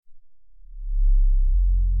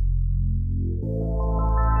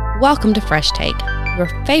Welcome to Fresh Take, your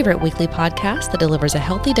favorite weekly podcast that delivers a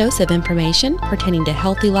healthy dose of information pertaining to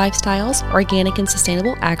healthy lifestyles, organic and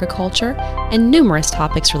sustainable agriculture, and numerous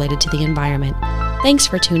topics related to the environment. Thanks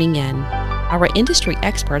for tuning in. Our industry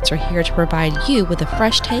experts are here to provide you with a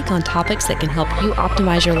fresh take on topics that can help you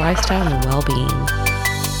optimize your lifestyle and well-being.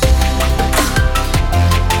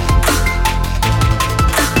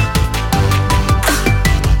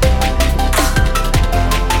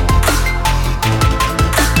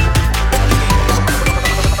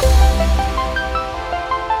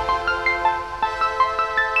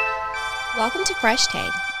 Welcome to Fresh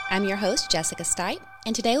Take. I'm your host, Jessica Stipe,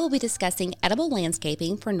 and today we'll be discussing edible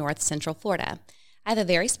landscaping for North Central Florida. I have a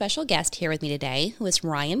very special guest here with me today, who is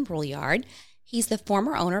Ryan Brouillard. He's the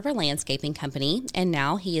former owner of a landscaping company, and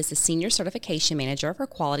now he is the Senior Certification Manager for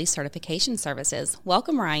Quality Certification Services.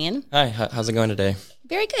 Welcome, Ryan. Hi, how's it going today?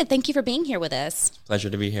 Very good. Thank you for being here with us. Pleasure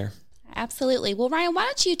to be here. Absolutely. Well, Ryan, why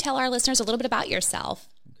don't you tell our listeners a little bit about yourself?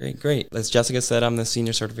 Great. As Jessica said, I'm the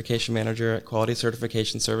Senior Certification Manager at Quality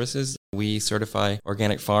Certification Services. We certify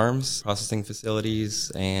organic farms, processing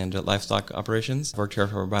facilities, and livestock operations. I've worked here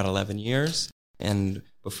for about 11 years. And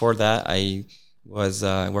before that, I was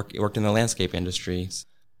worked in the landscape industry.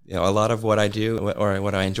 You know, a lot of what I do, or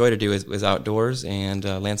what I enjoy to do, was outdoors, and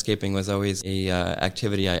landscaping was always a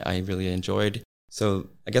activity I really enjoyed. So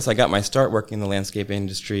I guess I got my start working in the landscape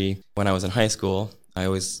industry when I was in high school. I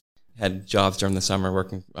always had jobs during the summer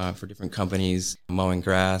working for different companies, mowing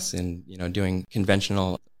grass and, doing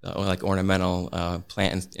conventional, like ornamental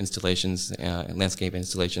plant installations, landscape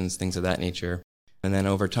installations, things of that nature. And then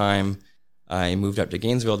over time, I moved up to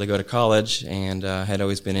Gainesville to go to college, and had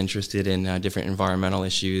always been interested in different environmental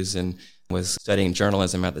issues, and was studying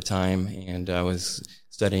journalism at the time, and was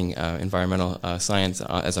studying environmental science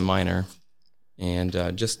as a minor. And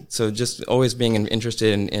just always being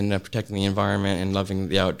interested in protecting the environment and loving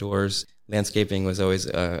the outdoors. Landscaping was always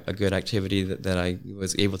a good activity that I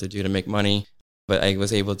was able to do to make money. But I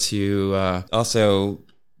was able to also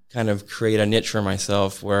kind of create a niche for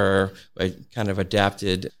myself where I kind of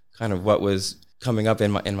adapted kind of what was coming up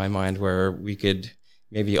in my mind, where we could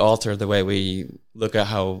maybe alter the way we look at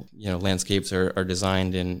how landscapes are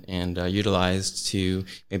designed and utilized to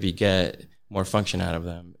maybe get more function out of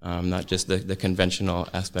them, not just the conventional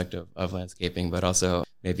aspect of landscaping, but also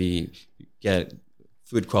maybe get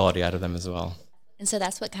food quality out of them as well. And so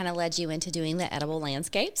that's what kind of led you into doing the edible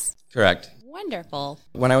landscapes? Correct. Wonderful.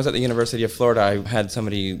 When I was at the University of Florida, I had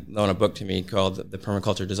somebody loan a book to me called The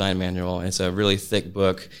Permaculture Design Manual. It's a really thick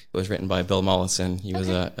book. It was written by Bill Mollison. He was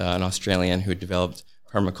an Australian who developed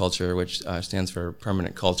permaculture, which stands for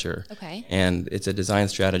permanent culture. Okay. And it's a design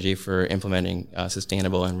strategy for implementing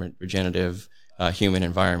sustainable and regenerative human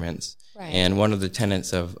environments. Right. And one of the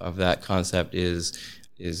tenets of that concept is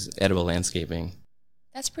edible landscaping.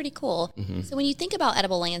 That's pretty cool. Mm-hmm. So when you think about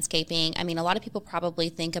edible landscaping, I mean, a lot of people probably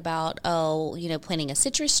think about, planting a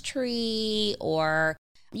citrus tree or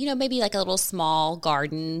maybe like a little small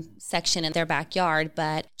garden section in their backyard.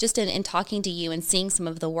 But just in talking to you and seeing some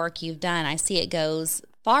of the work you've done, I see it goes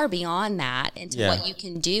far beyond that into what you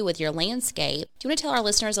can do with your landscape. Do you want to tell our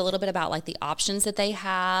listeners a little bit about like the options that they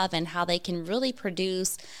have and how they can really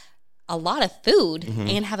produce a lot of food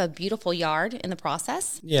and have a beautiful yard in the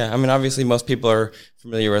process? Yeah, I mean, obviously most people are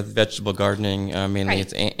familiar with vegetable gardening. Mainly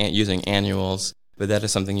Right. it's using annuals, but that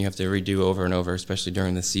is something you have to redo over and over, especially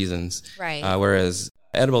during the seasons. Right. Whereas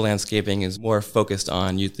edible landscaping is more focused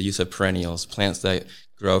on the use of perennials, plants that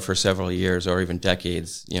grow for several years or even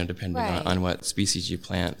decades, depending Right. on what species you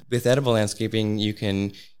plant. With edible landscaping, you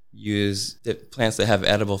can use the plants that have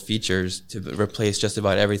edible features to replace just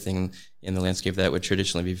about everything in the landscape that would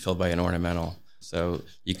traditionally be filled by an ornamental. So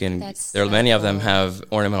you can, many of them have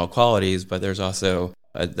ornamental qualities, but there's also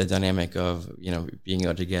the dynamic of, being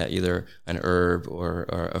able to get either an herb or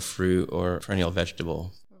a fruit or a perennial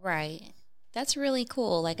vegetable. Right. That's really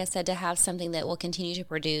cool. Like I said, to have something that will continue to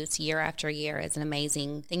produce year after year is an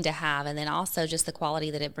amazing thing to have. And then also just the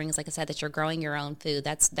quality that it brings, like I said, that you're growing your own food.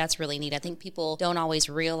 That's really neat. I think people don't always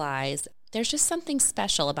realize there's just something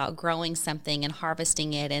special about growing something and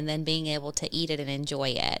harvesting it and then being able to eat it and enjoy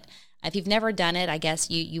it. If you've never done it, I guess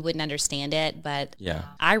you wouldn't understand it, but yeah.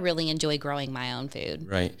 I really enjoy growing my own food.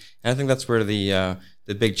 Right. And I think that's where the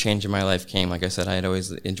big change in my life came. Like I said, I had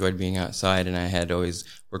always enjoyed being outside, and I had always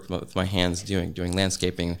worked with my hands doing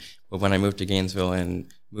landscaping. But when I moved to Gainesville and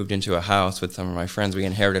moved into a house with some of my friends, we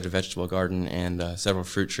inherited a vegetable garden and several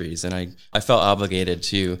fruit trees. And I felt obligated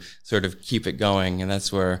to sort of keep it going. And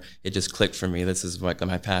that's where it just clicked for me. This is like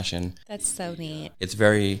my passion. That's so neat. It's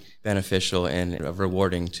very beneficial and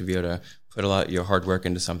rewarding to be able to put a lot of your hard work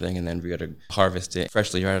into something and then be able to harvest it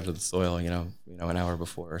freshly right out of the soil, an hour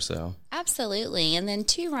before or so. Absolutely. And then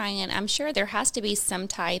too, Ryan, I'm sure there has to be some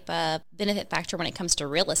type of benefit factor when it comes to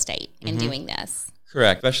real estate in doing this.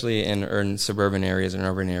 Correct, especially in suburban areas and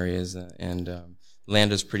urban areas, and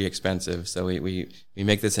land is pretty expensive. So we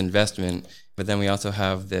make this investment, but then we also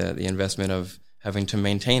have the investment of having to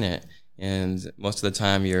maintain it. And most of the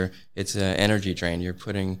time, it's an energy drain. You're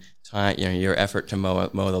putting time, your effort to mow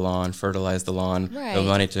the lawn, fertilize the lawn, the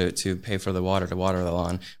money to pay for the water to water the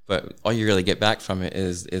lawn. But all you really get back from it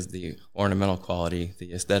is the ornamental quality,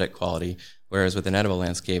 the aesthetic quality. Whereas with an edible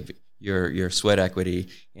landscape, your sweat equity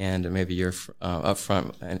and maybe your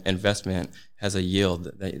upfront investment has a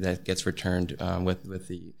yield that gets returned with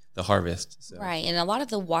the harvest. So. Right, and a lot of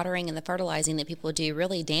the watering and the fertilizing that people do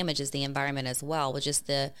really damages the environment as well, which is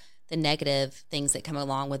the negative things that come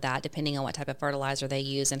along with that, depending on what type of fertilizer they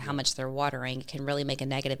use and how much they're watering, can really make a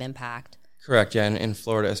negative impact. Correct. Yeah, and in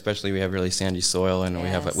Florida especially, we have really sandy soil, and we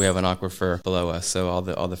have an aquifer below us, so all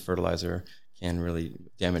the fertilizer can really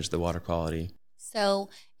damage the water quality. So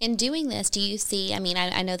in doing this, do you see, I mean,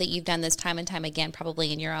 I know that you've done this time and time again,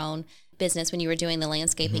 probably in your own business when you were doing the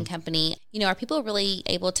landscaping company, are people really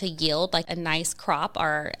able to yield like a nice crop?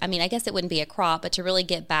 Or, I mean, I guess it wouldn't be a crop, but to really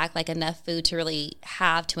get back like enough food to really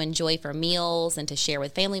have to enjoy for meals and to share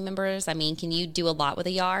with family members? I mean, can you do a lot with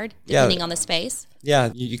a yard depending on the space?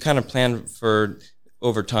 Yeah, you kind of plan for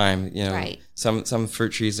over time, Right. Some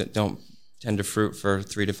fruit trees that don't tend to fruit for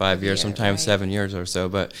 3 to 5 years, sometimes 7 years or so,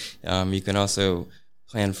 but you can also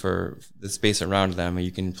plan for the space around them, and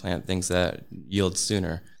you can plant things that yield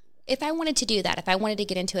sooner. If I wanted to do that, if I wanted to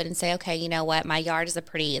get into it and say, okay, you know what, my yard is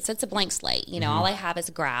it's a blank slate, all I have is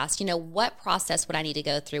grass, what process would I need to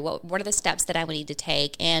go through? What are the steps that I would need to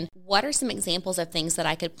take? And what are some examples of things that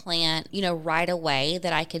I could plant, right away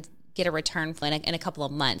that I could get a return in a couple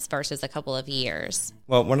of months versus a couple of years?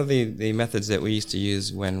 Well, one of the methods that we used to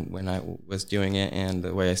use when I was doing it, and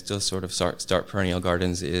the way I still sort of start perennial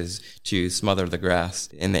gardens, is to smother the grass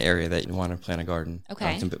in the area that you want to plant a garden.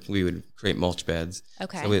 Okay. We would create mulch beds.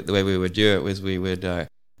 Okay. So the way we would do it was we would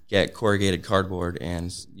get corrugated cardboard and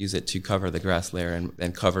use it to cover the grass layer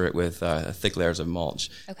and cover it with thick layers of mulch.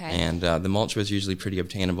 Okay. And the mulch was usually pretty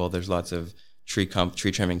obtainable. There's lots of tree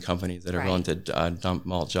trimming companies that are willing to dump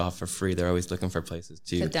mulch off for free. They're always looking for places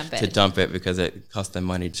to dump it because it costs them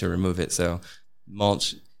money to remove it. So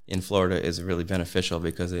mulch in Florida is really beneficial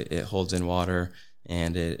because it holds in water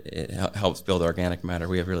and it helps build organic matter.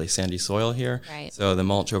 We have really sandy soil here. Right. So the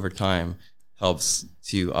mulch over time helps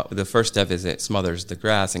to, the first step is it smothers the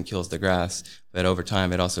grass and kills the grass, but over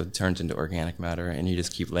time it also turns into organic matter, and you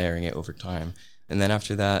just keep layering it over time. And then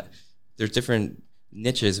after that, there's different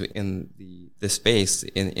niches in the space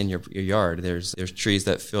in your yard. There's trees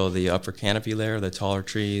that fill the upper canopy layer, the taller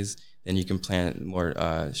trees. Then you can plant more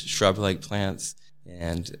shrub-like plants,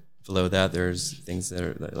 and below that there's things that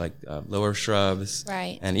are like lower shrubs.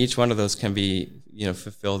 Right. And each one of those can be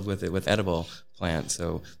fulfilled with edible plants.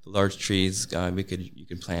 So the large trees, you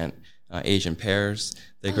could plant Asian pears.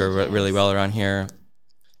 They grow really well around here.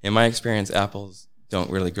 In my experience, apples don't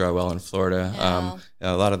really grow well in Florida. No.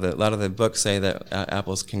 A lot of the books say that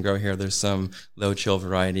apples can grow here. There's some low chill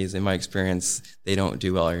varieties. In my experience, they don't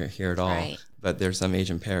do well here at all. Right. But there's some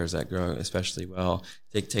Asian pears that grow especially well.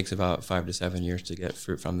 It takes about 5 to 7 years to get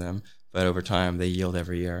fruit from them, but over time they yield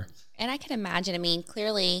every year. And I can imagine,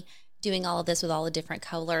 clearly doing all of this with all the different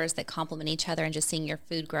colors that complement each other and just seeing your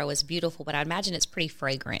food grow is beautiful, but I imagine it's pretty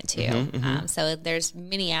fragrant too. So there's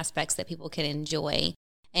many aspects that people can enjoy.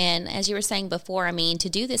 And as you were saying before, to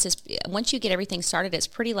do this is, once you get everything started, it's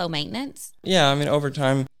pretty low maintenance. Yeah, over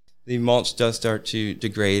time, the mulch does start to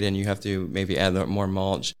degrade, and you have to maybe add more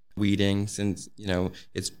mulch, weeding, since,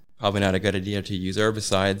 it's probably not a good idea to use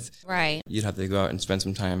herbicides. Right. You'd have to go out and spend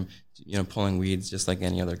some time, pulling weeds just like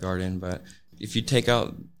any other garden. But if you take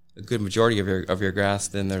out a good majority of your grass,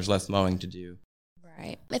 then there's less mowing to do.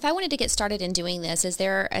 Right. If I wanted to get started in doing this, is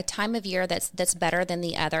there a time of year that's better than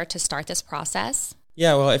the other to start this process?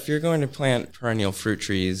 Yeah, well, if you're going to plant perennial fruit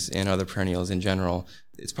trees and other perennials in general,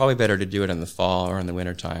 it's probably better to do it in the fall or in the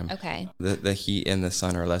wintertime. Okay. The heat and the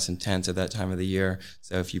sun are less intense at that time of the year.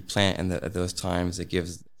 So if you plant at those times, it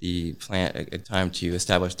gives the plant a time to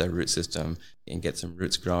establish their root system and get some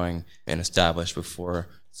roots growing and established before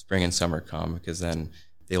spring and summer come, because then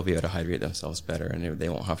they'll be able to hydrate themselves better and they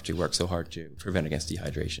won't have to work so hard to prevent against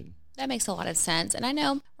dehydration. That makes a lot of sense. And I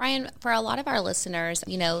know, Ryan, for a lot of our listeners,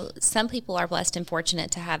 some people are blessed and fortunate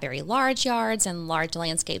to have very large yards and large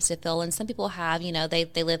landscapes to fill. And some people have,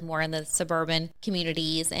 they live more in the suburban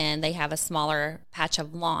communities and they have a smaller patch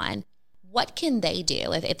of lawn. what can they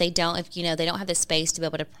do if they don't, if they don't have the space to be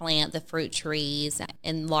able to plant the fruit trees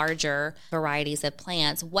and larger varieties of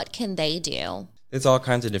plants? What can they do? There's all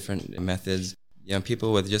kinds of different methods.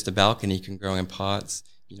 People with just a balcony can grow in pots.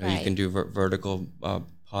 Right. You can do vertical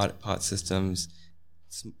pot systems.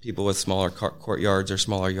 People with smaller courtyards or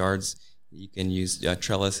smaller yards, you can use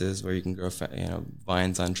trellises where you can grow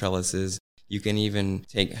vines on trellises. You can even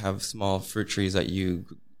have small fruit trees that you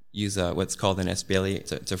use what's called an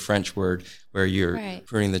espalier. It's a French word where you're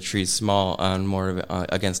pruning the trees small on more of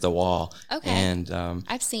against a wall. Okay. And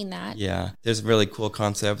I've seen that. Yeah, there's really cool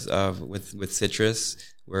concepts with citrus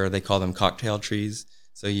where they call them cocktail trees.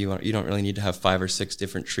 So you don't really need to have 5 or 6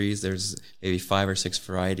 different trees. There's maybe 5 or 6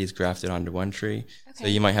 varieties grafted onto one tree. Okay. So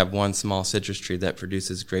you might have one small citrus tree that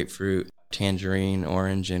produces grapefruit, tangerine,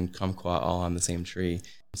 orange, and kumquat all on the same tree.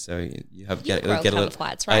 So you get a little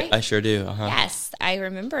kumquats, right? I sure do. Uh-huh. Yes, I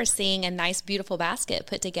remember seeing a nice, beautiful basket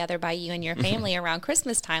put together by you and your family around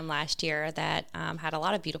Christmas time last year that had a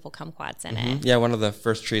lot of beautiful kumquats in it. Yeah, one of the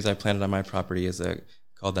first trees I planted on my property is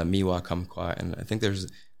called the Miwa kumquat, and I think there's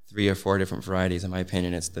 3 or 4 different varieties. In my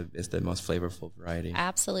opinion, it's the most flavorful variety.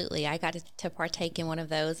 Absolutely. I got to partake in one of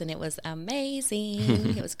those, and it was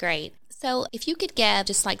amazing. It was great. So if you could give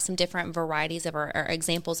just like some different varieties or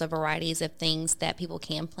examples of varieties of things that people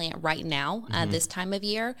can plant right now this time of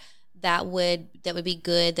year, that would be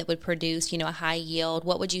good, that would produce, a high yield,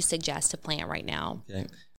 what would you suggest to plant right now? Okay.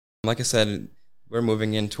 Like I said, we're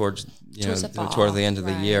moving in towards the end of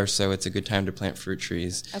the year, so it's a good time to plant fruit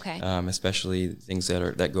trees. Okay. Especially things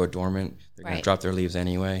that go dormant. They're going to drop their leaves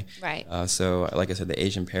anyway. Right. So, like I said, the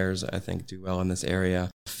Asian pears I think do well in this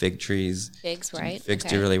area. Fig trees. Figs, right? Figs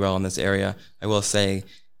do really well in this area. I will say,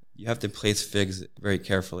 you have to place figs very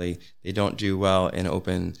carefully. They don't do well in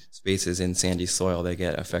open spaces in sandy soil. They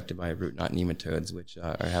get affected by root knot nematodes, which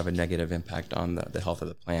have a negative impact on the health of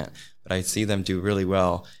the plant. But I see them do really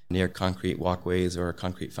well near concrete walkways or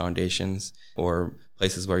concrete foundations or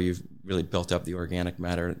places where you've really built up the organic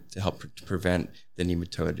matter to help prevent the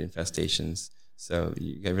nematode infestations. So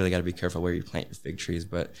you really got to be careful where you plant your fig trees.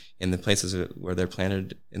 But in the places where they're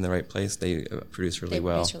planted in the right place, they produce really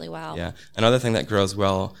well. They produce really well. Yeah. Another thing that grows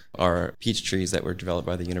well are peach trees that were developed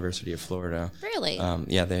by the University of Florida. Really?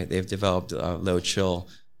 Yeah, they've developed low chill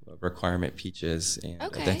requirement peaches. And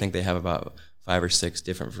I think they have about 5 or 6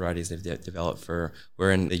 different varieties they've developed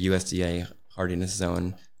we're in the USDA hardiness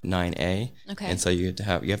zone 9A. Okay. And so you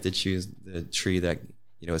have to choose the tree that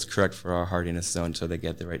is correct for our hardiness zone so they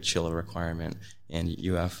get the right chill requirement. And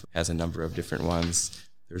UF has a number of different ones.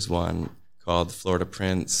 There's one called Florida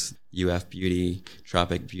Prince, UF Beauty,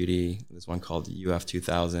 Tropic Beauty. There's one called UF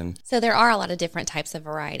 2000. So there are a lot of different types of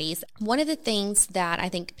varieties. One of the things that I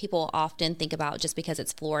think people often think about just because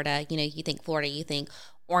it's Florida, you think Florida, you think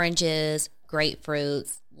oranges,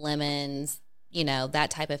 grapefruits, lemons,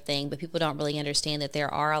 that type of thing. But people don't really understand that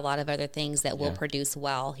there are a lot of other things that will produce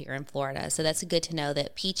well here in Florida. So that's good to know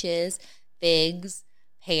that peaches, figs,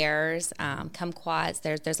 pears, kumquats,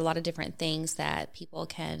 there's a lot of different things that people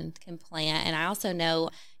can plant. And I also know,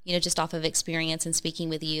 just off of experience and speaking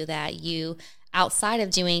with you, that you, outside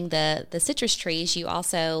of doing the citrus trees, you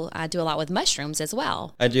also do a lot with mushrooms as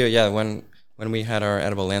well. I do, yeah. When we had our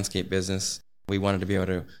edible landscape business, we wanted to be able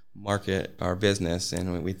to market our business,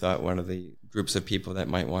 and we thought one of the groups of people that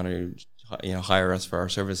might want to hire us for our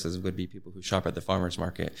services would be people who shop at the farmers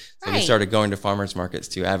market. So we started going to farmers markets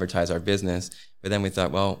to advertise our business, but then we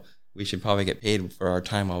thought, well, we should probably get paid for our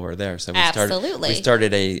time while we're there. So we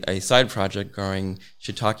started a side project growing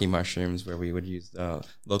shiitake mushrooms where we would use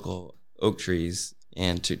local oak trees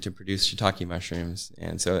and to produce shiitake mushrooms.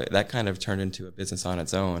 And so that kind of turned into a business on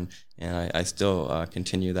its own, and I still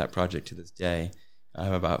continue that project to this day. I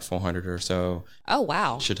have about 400 or so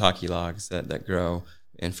shiitake logs that grow,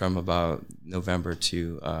 and from about November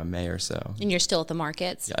to May or so. And you're still at the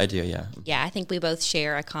markets? Yeah, I do, yeah. Yeah, I think we both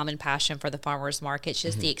share a common passion for the farmers markets,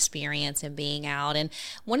 just the experience and being out. And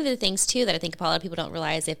one of the things, too, that I think a lot of people don't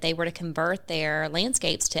realize, if they were to convert their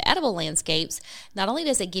landscapes to edible landscapes, not only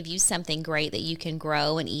does it give you something great that you can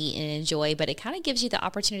grow and eat and enjoy, but it kind of gives you the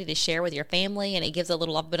opportunity to share with your family, and it gives a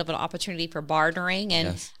little bit of an opportunity for bartering.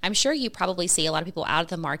 And I'm sure you probably see a lot of people out of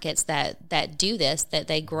the markets that do this, that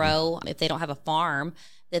they grow, if they don't have a farm,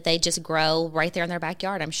 that they just grow right there in their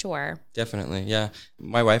backyard, I'm sure. Definitely, yeah.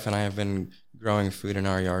 My wife and I have been growing food in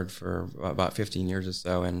our yard for about 15 years or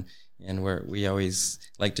so, and we always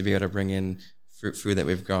like to be able to bring in food that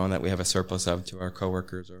we've grown that we have a surplus of to our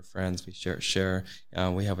coworkers or friends. We share.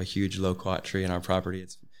 We have a huge loquat tree in our property.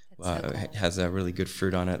 It has a really good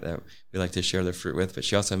fruit on it that we like to share the fruit with. But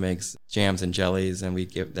she also makes jams and jellies, and we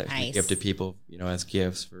give to people, as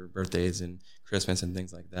gifts for birthdays and Christmas and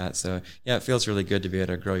things like that. So yeah, it feels really good to be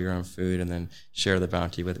able to grow your own food and then share the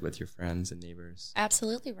bounty with your friends and neighbors.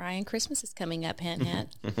 Absolutely, Ryan. Christmas is coming up, hint,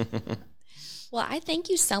 hint. Well, I thank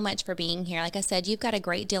you so much for being here. Like I said, you've got a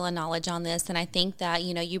great deal of knowledge on this, and I think that,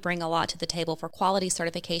 you bring a lot to the table for quality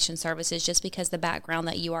certification services just because the background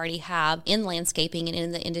that you already have in landscaping and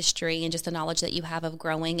in the industry and just the knowledge that you have of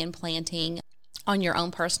growing and planting on your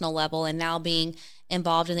own personal level, and now being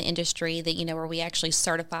involved in the industry that, where we actually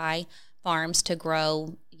certify farms to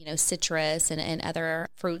grow, citrus and other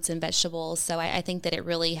fruits and vegetables. So I think that it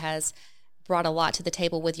really has brought a lot to the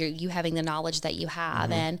table with you having the knowledge that you have.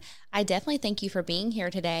 Mm-hmm. And I definitely thank you for being here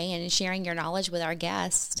today and sharing your knowledge with our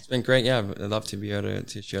guests. It's been great. Yeah, I'd love to be able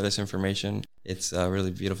to share this information. It's a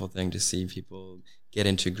really beautiful thing to see people get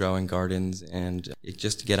into growing gardens and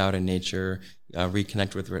just to get out in nature,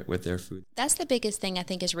 reconnect with their food. That's the biggest thing, I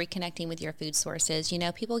think, is reconnecting with your food sources.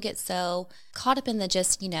 People get so caught up in the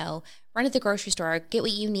just, run to the grocery store, get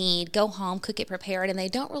what you need, go home, cook it prepared, and they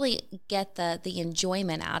don't really get the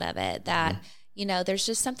enjoyment out of it that, there's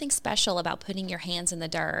just something special about putting your hands in the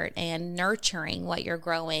dirt and nurturing what you're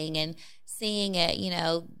growing and seeing it,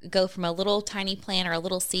 go from a little tiny plant or a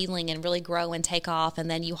little seedling and really grow and take off, and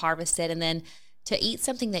then you harvest it, and then to eat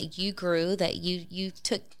something that you grew, that you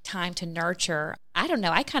took time to nurture. I don't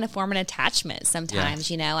know, I kind of form an attachment sometimes,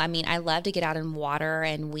 yes. I love to get out and water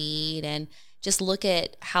and weed and just look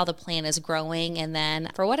at how the plant is growing. And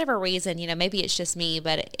then for whatever reason, maybe it's just me,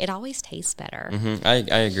 but it always tastes better. Mm-hmm. I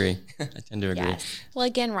agree. I tend to agree. Yes. Well,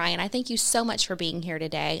 again, Ryan, I thank you so much for being here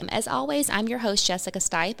today. As always, I'm your host, Jessica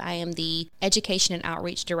Stipe. I am the Education and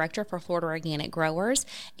Outreach Director for Florida Organic Growers.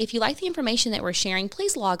 If you like the information that we're sharing,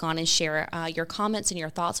 please log on and share your comments and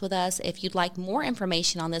your thoughts with us. If you'd like more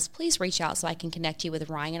information on this, please reach out so I can connect you with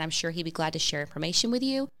Ryan. I'm sure he'd be glad to share information with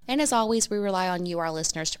you. And as always, we rely on you, our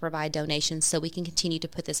listeners, to provide donations so we can continue to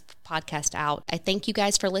put this podcast out. I thank you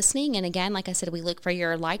guys for listening. And again, like I said, we look for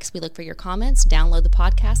your likes, we look for your comments, download the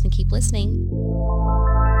podcast and keep listening.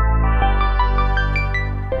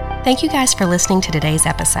 Thank you guys for listening to today's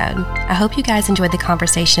episode. I hope you guys enjoyed the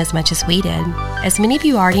conversation as much as we did. As many of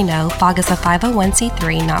you already know, FOG is a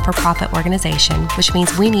 501c3 not-for-profit organization, which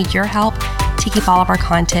means we need your help to keep all of our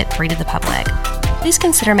content free to the public. Please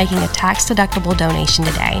consider making a tax-deductible donation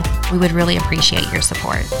today. We would really appreciate your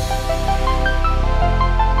support.